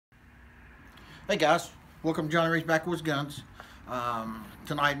Hey guys, welcome to Johnny Ray's Backwoods Guns.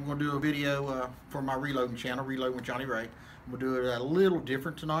 Tonight I'm going to do a video for my reloading channel, Reloading with Johnny Ray. I'm going to do it a little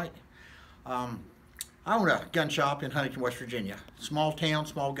different tonight. I own a gun shop in Huntington, West Virginia. Small town,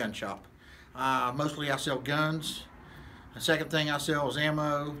 small gun shop. Mostly I sell guns. The second thing I sell is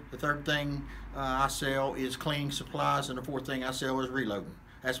ammo. The third thing I sell is cleaning supplies. And the fourth thing I sell is reloading.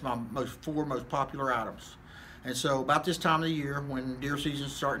 That's my four most popular items. And so about this time of the year, when deer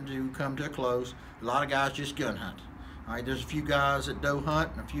season's starting to come to a close, a lot of guys just gun hunt. All right, there's a few guys that doe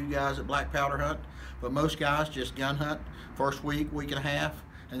hunt and a few guys that black powder hunt, but most guys just gun hunt first week, week and a half,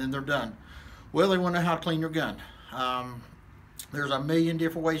 and then they're done. Well, they want to know how to clean their gun. There's a million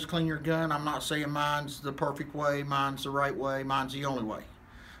different ways to clean your gun. I'm not saying mine's the perfect way, mine's the right way, mine's the only way.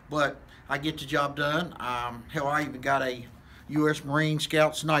 But I get the job done. Hell, I even got a U.S. Marine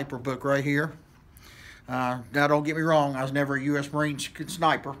Scout Sniper book right here. Now don't get me wrong, I was never a U.S. Marine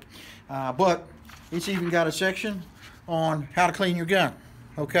sniper, but it's even got a section on how to clean your gun,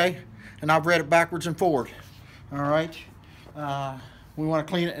 okay? And I've read it backwards and forward, all right? We want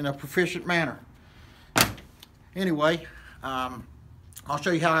to clean it in a proficient manner. Anyway, I'll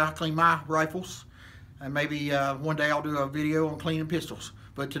show you how I clean my rifles, and maybe one day I'll do a video on cleaning pistols.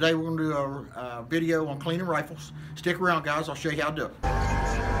 But today we're going to do a video on cleaning rifles. Stick around, guys, I'll show you how to do it.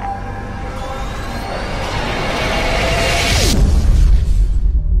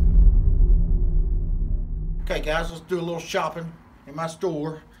 Okay guys, let's do a little shopping in my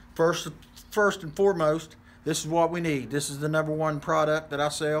store. First and foremost, this is what we need. This is the #1 product that I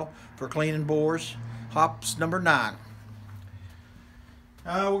sell for cleaning bores. Hops #9.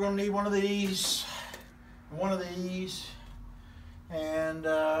 We're going to need one of these, and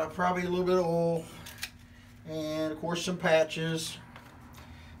probably a little bit of oil, and of course some patches.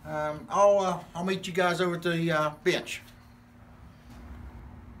 I'll meet you guys over at the bench.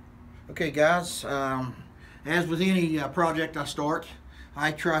 Okay guys, as with any project I start,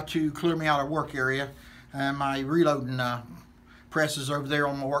 I try to clear me out of work area, and my reloading press is over there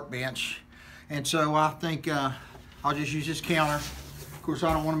on my workbench. And so I think I'll just use this counter. Of course,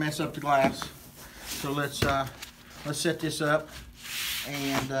 I don't want to mess up the glass, so let's set this up,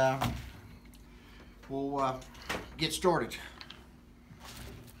 and we'll get started.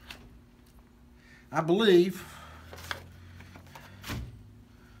 I believe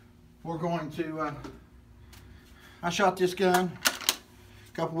we're going to. I shot this gun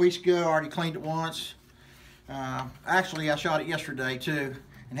a couple weeks ago. I already cleaned it once. Actually, I shot it yesterday too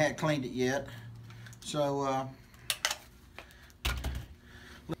and hadn't cleaned it yet. So,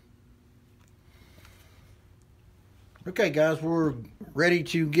 okay guys, we're ready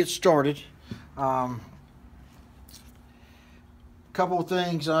to get started. Couple of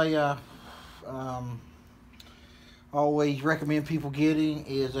things I always recommend people getting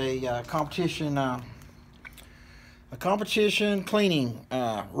is a competition cleaning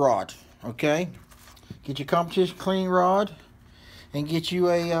rod. Okay, get your competition cleaning rod and get you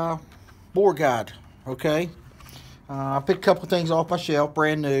a bore guide. Okay, I picked a couple things off my shelf,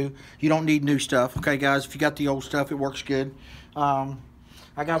 brand new. You don't need new stuff. Okay guys, if you got the old stuff, it works good. I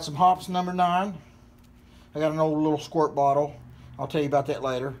got some hops #9. I got an old little squirt bottle. I'll tell you about that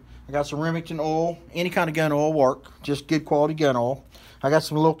later. I got some Remington oil. Any kind of gun oil will work, just good quality gun oil. I got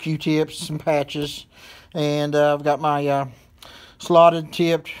some little Q-tips, some patches, and I've got my slotted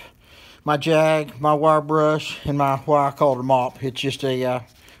tipped, my jag, my wire brush, and my, what I call it, a mop. It's just a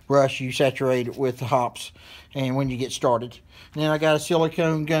brush you saturate it with the hops and when you get started. And then I got a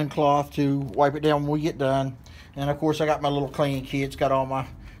silicone gun cloth to wipe it down when we get done. And of course I got my little cleaning kit. It's got all my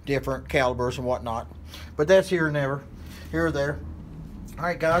different calibers and whatnot. But that's here or there.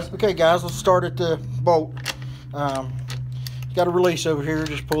 Alright guys, okay guys, let's start at the bolt. Got a release over here,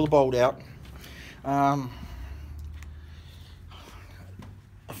 just pull the bolt out.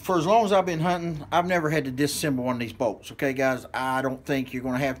 For as long as I've been hunting, I've never had to disassemble one of these bolts. Okay guys, I don't think you're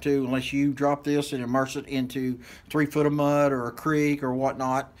going to have to unless you drop this and immerse it into 3 foot of mud or a creek or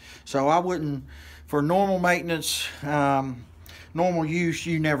whatnot. So I wouldn't, for normal maintenance, normal use,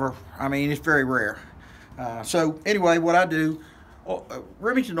 you never, I mean, it's very rare. So anyway, what I do,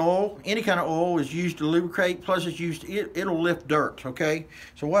 Remington oil, any kind of oil, is used to lubricate, plus it's used, it'll lift dirt, okay?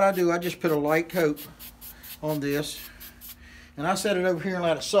 So what I do, I just put a light coat on this, and I set it over here and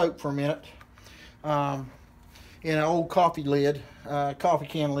let it soak for a minute in an old coffee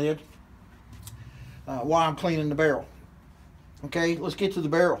can lid, while I'm cleaning the barrel. Okay, let's get to the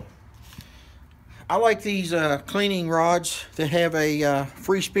barrel. I like these cleaning rods that have a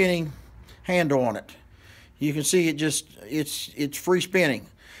free spinning handle on it. You can see it just, it's free spinning.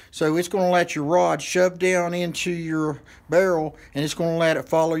 So it's going to let your rod shove down into your barrel, and it's going to let it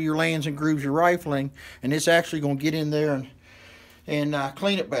follow your lands and grooves you're rifling, and it's actually going to get in there and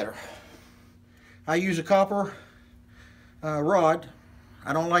clean it better. I use a copper rod.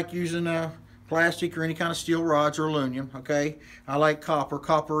 I don't like using plastic or any kind of steel rods or aluminum, okay? I like copper.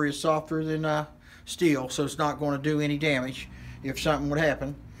 Copper is softer than steel, so it's not going to do any damage if something would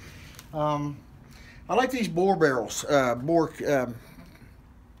happen. I like these bore barrels,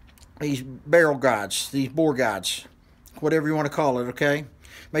 these barrel guides, these bore guides, whatever you want to call it, okay?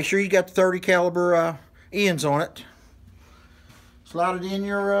 Make sure you got the 30 caliber ends on it. Slide it in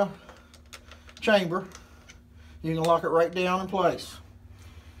your chamber. You can lock it right down in place.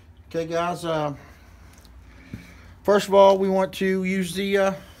 Okay, guys, first of all, we want to use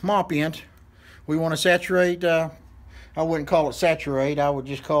the mop end. We want to saturate, I wouldn't call it saturate, I would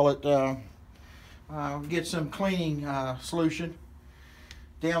just call it get some cleaning solution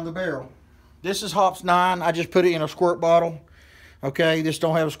down the barrel. This is Hops 9. I just put it in a squirt bottle. Okay, this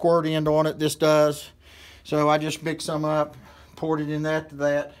don't have a squirt end on it. This does. So I just mixed some up, poured it in that to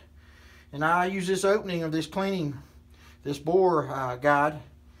that. And I use this opening of this cleaning, this bore guide,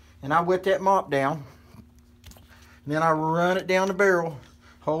 and I wet that mop down. And then I run it down the barrel,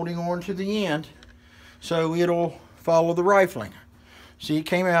 holding on to the end, so it'll follow the rifling. See, it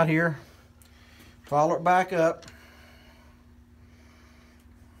came out here. Follow it back up.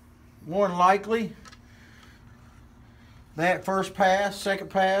 More than likely, that first pass,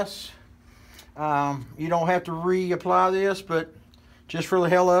 second pass, you don't have to reapply this, but just for the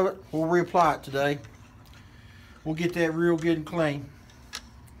hell of it, we'll reapply it today. We'll get that real good and clean.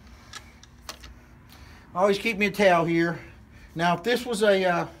 Always keep me a towel here. Now, if this was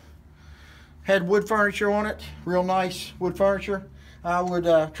had wood furniture on it, real nice wood furniture, I would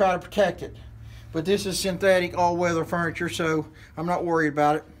try to protect it. But this is synthetic all-weather furniture, so I'm not worried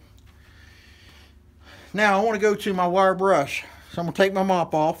about it. Now, I want to go to my wire brush. So I'm going to take my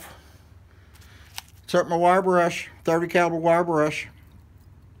mop off. Insert my wire brush, 30 caliber wire brush.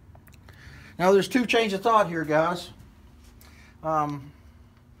 Now, there's two chains of thought here, guys. Now,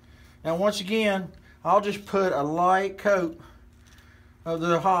 once again, I'll just put a light coat of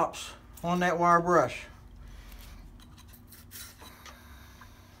the hops on that wire brush.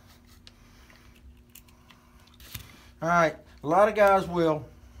 Alright, a lot of guys will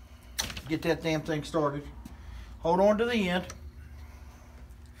get that damn thing started. Hold on to the end.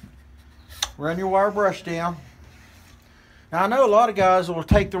 Run your wire brush down. Now, I know a lot of guys will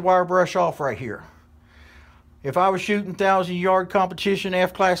take their wire brush off right here. If I was shooting 1,000-yard competition,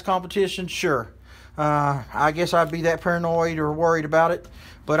 F-class competition, sure. I guess I'd be that paranoid or worried about it.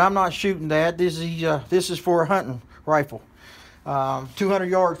 But I'm not shooting that. This is for a hunting rifle. 200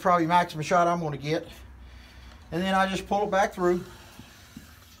 yards probably maximum shot I'm going to get. And then I just pull it back through.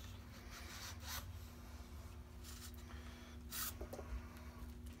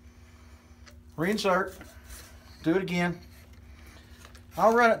 Reinsert. Do it again.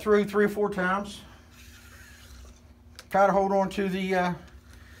 I'll run it through 3 or 4 times. Try to hold on to the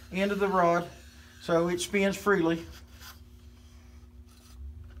end of the rod so it spins freely.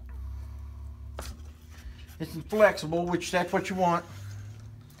 It's flexible, which that's what you want.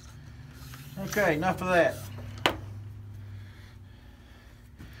 Okay, enough of that.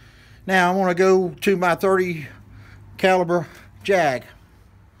 Now I want to go to my 30 caliber Jag,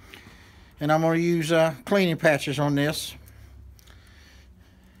 and I'm going to use cleaning patches on this.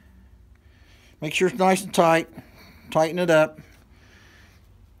 Make sure it's nice and tight. Tighten it up.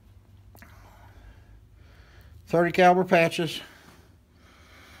 30 caliber patches.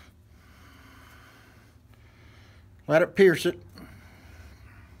 Let it pierce it.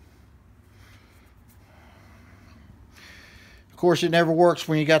 Of course, it never works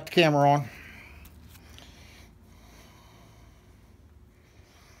when you got the camera on.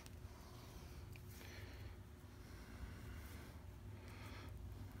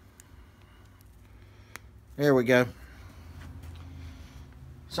 There we go.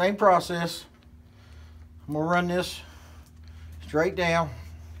 Same process. I'm going to run this straight down,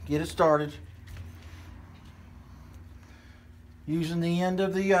 get it started. Using the end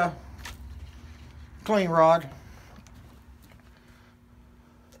of the clean rod.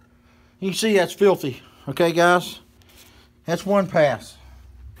 You can see that's filthy. Okay, guys? That's one pass.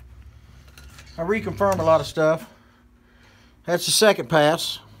 I reconfirmed a lot of stuff. That's the second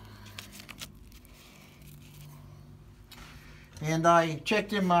pass. And I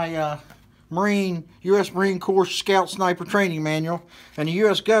checked in my U.S. Marine Corps Scout Sniper Training Manual, and the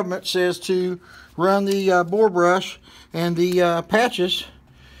U.S. government says to run the bore brush and the patches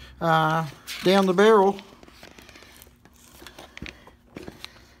down the barrel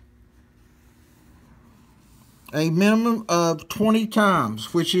a minimum of 20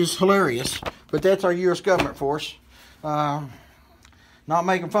 times, which is hilarious, but that's our U.S. government force. Not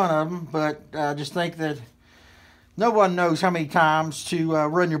making fun of them, but I just think that no one knows how many times to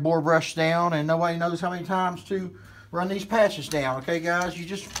run your board brush down, and nobody knows how many times to run these patches down. Okay, guys, you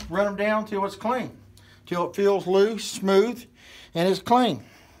just run them down till it's clean, till it feels loose, smooth, and it's clean.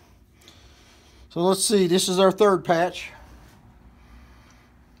 So let's see, this is our third patch.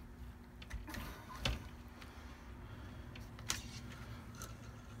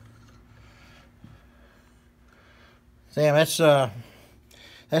 Damn,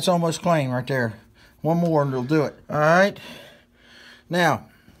 that's almost clean right there. One more and it'll do it. All right. Now,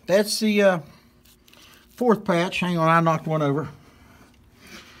 that's the fourth patch. Hang on, I knocked one over.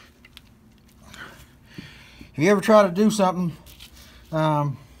 If you ever try to do something,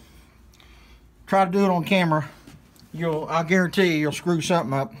 try to do it on camera, I guarantee you'll screw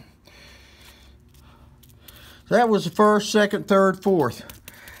something up. So that was the first, second, third, fourth.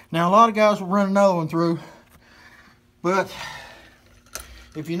 Now, a lot of guys will run another one through, but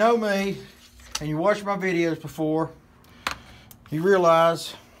if you know me and you watched my videos before, you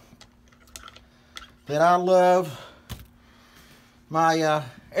realize that I love my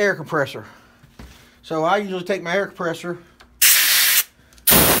air compressor. So I usually take my air compressor,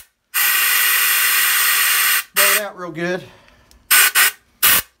 blow it out real good.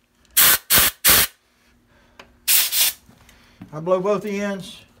 I blow both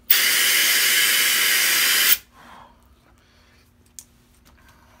ends.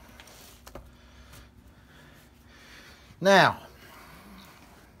 Now,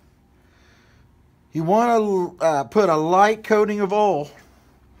 you want to put a light coating of oil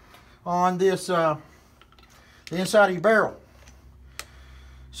on this, the inside of your barrel.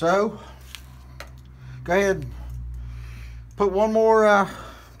 So, go ahead and put one more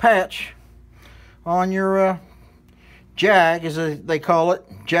patch on your jag, as they call it,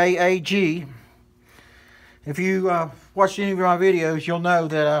 J-A-G. If you watched any of my videos, you'll know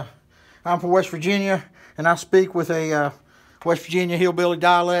that I'm from West Virginia, and I speak with a West Virginia hillbilly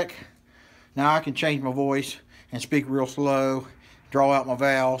dialect. Now, I can change my voice and speak real slow, draw out my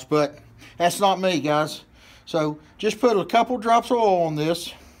vowels, but that's not me, guys. So, just put a couple drops of oil on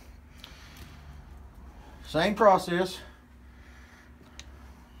this. Same process.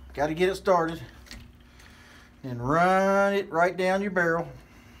 Got to get it started. And run it right down your barrel.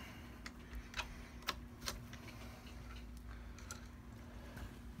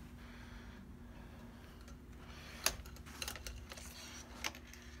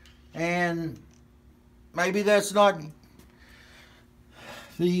 And maybe that's not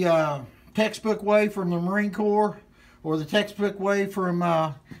the textbook way from the Marine Corps or the textbook way from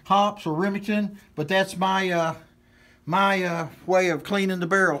Hops or Remington, but that's my my way of cleaning the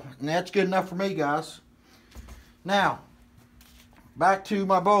barrel, and that's good enough for me, guys. Now, back to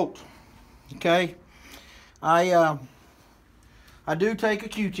my bolt. Okay, I do take a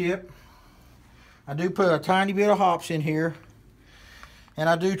Q-tip. I do put a tiny bit of hops in here, and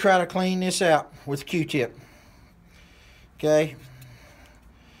I do try to clean this out with a Q-tip. Okay,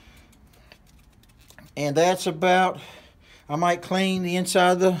 and that's about, I might clean the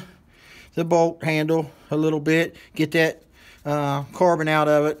inside of the bolt handle a little bit, get that carbon out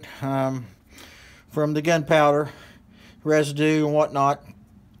of it from the gunpowder residue and whatnot.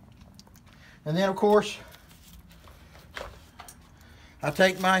 And then, of course, I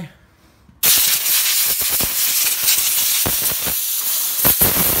take my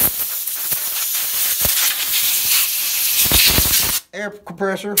air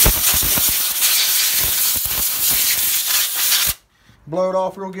compressor, blow it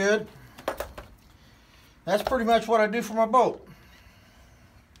off real good. That's pretty much what I do for my bolt.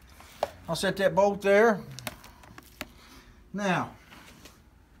 I'll set that bolt there. Now,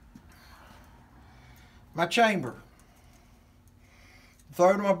 my chamber.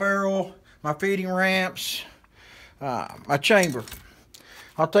 Throw to my barrel, my feeding ramps, my chamber.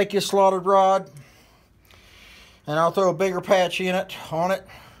 I'll take this slotted rod and I'll throw a bigger patch in it, on it,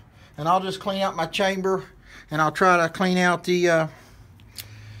 and I'll just clean out my chamber, and I'll try to clean out the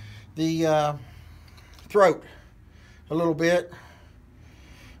throat a little bit,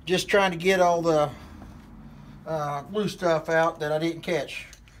 just trying to get all the loose stuff out that I didn't catch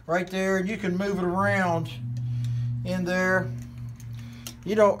right there. And you can move it around in there.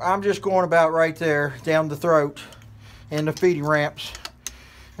 You know, I'm just going about right there down the throat and the feeding ramps,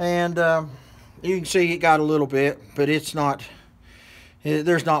 and you can see it got a little bit, but it's not,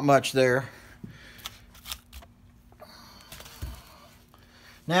 there's not much there.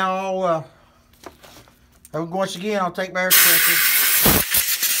 Now once again, I'll take my air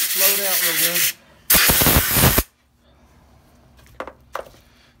compressor, blow it out real good.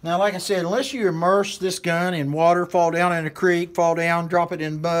 Now, like I said, unless you immerse this gun in water, fall down in a creek, fall down, drop it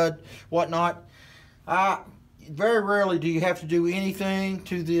in mud, whatnot, very rarely do you have to do anything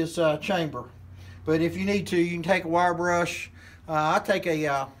to this chamber. But if you need to, you can take a wire brush. I take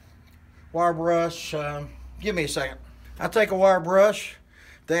a wire brush. Give me a second. I take a wire brush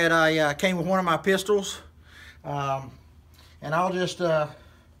that I came with one of my pistols, and I'll just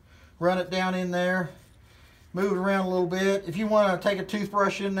run it down in there. Move it around a little bit. If you want to take a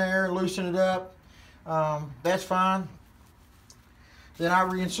toothbrush in there and loosen it up, that's fine. Then I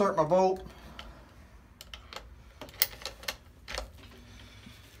reinsert my bolt.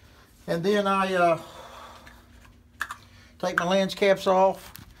 And then I take my lens caps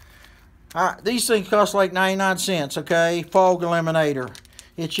off. These things cost like 99 cents, okay? Fog eliminator.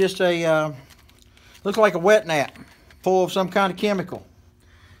 It's just a, looks like a wet nap full of some kind of chemical.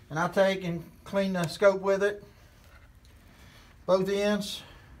 And I take and clean the scope with it, both ends.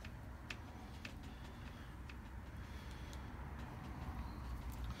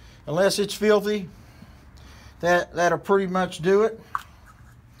 Unless it's filthy, that'll pretty much do it.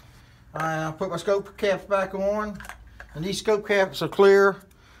 I put my scope caps back on, and these scope caps are clear,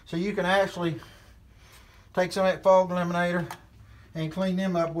 so you can actually take some of that fog eliminator and clean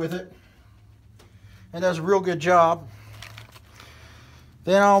them up with it. It does a real good job.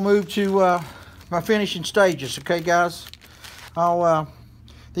 Then I'll move to my finishing stages, okay guys?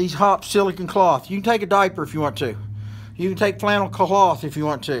 These hot silicone cloth. You can take a diaper if you want to. You can take flannel cloth if you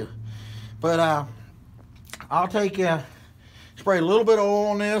want to. But I'll take, spray a little bit of oil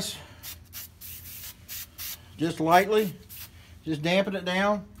on this, just lightly, just dampen it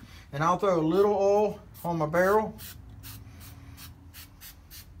down, and I'll throw a little oil on my barrel.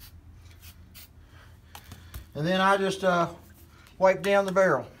 And then I just wipe down the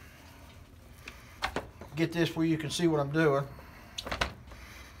barrel. Get this where you can see what I'm doing.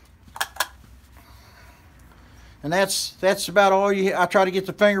 And that's about all I try to get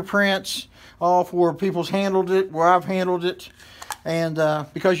the fingerprints off where people's handled it, where I've handled it, and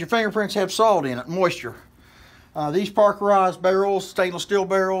because your fingerprints have salt in it, moisture. These Parkerized barrels, stainless steel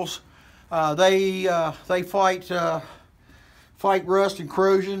barrels, they fight rust and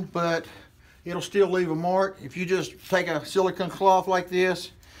corrosion, but it'll still leave a mark. If you just take a silicone cloth like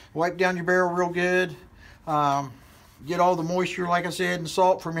this, wipe down your barrel real good, get all the moisture, like I said, and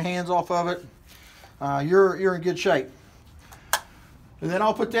salt from your hands off of it, you're in good shape. And then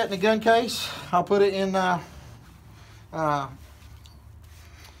I'll put that in the gun case. I'll put it in a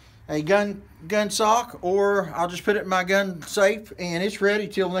gun sock, or I'll just put it in my gun safe, and it's ready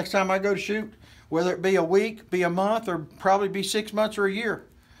till the next time I go to shoot, whether it be a week, be a month, or probably be 6 months or a year.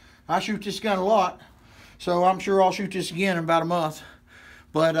 I shoot this gun a lot, so I'm sure I'll shoot this again in about a month.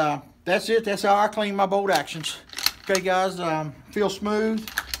 But that's it. That's how I clean my bolt actions. Okay, guys, feel smooth.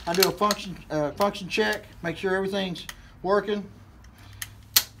 I do a function check, make sure everything's working,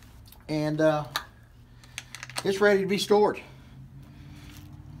 and it's ready to be stored.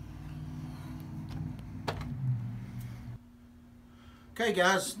 Okay,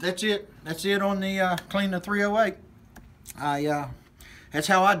 guys, that's it. That's it on the clean the 308. That's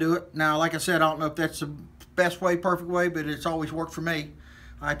how I do it. Now, like I said, I don't know if that's the best way, perfect way, but it's always worked for me.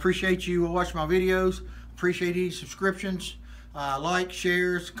 I appreciate you watching my videos. Appreciate any subscriptions, likes,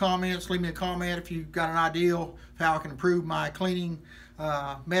 shares, comments. Leave me a comment if you've got an idea of how I can improve my cleaning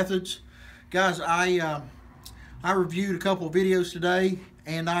methods. Guys, I reviewed a couple of videos today,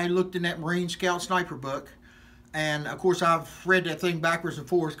 and I looked in that Marine Scout Sniper book. And of course, I've read that thing backwards and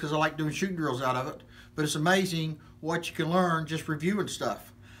forwards because I like doing shooting drills out of it. But it's amazing what you can learn just reviewing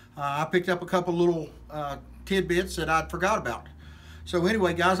stuff. I picked up a couple little tidbits that I'd forgot about. So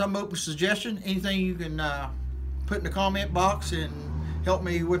anyway, guys, I'm open to suggestion. Anything you can put in the comment box and help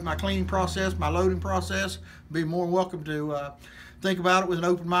me with my cleaning process, my loading process, be more than welcome to think about it with an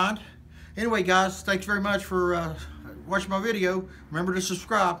open mind. Anyway, guys, thanks very much for watching my video. Remember to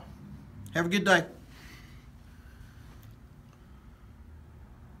subscribe. Have a good day.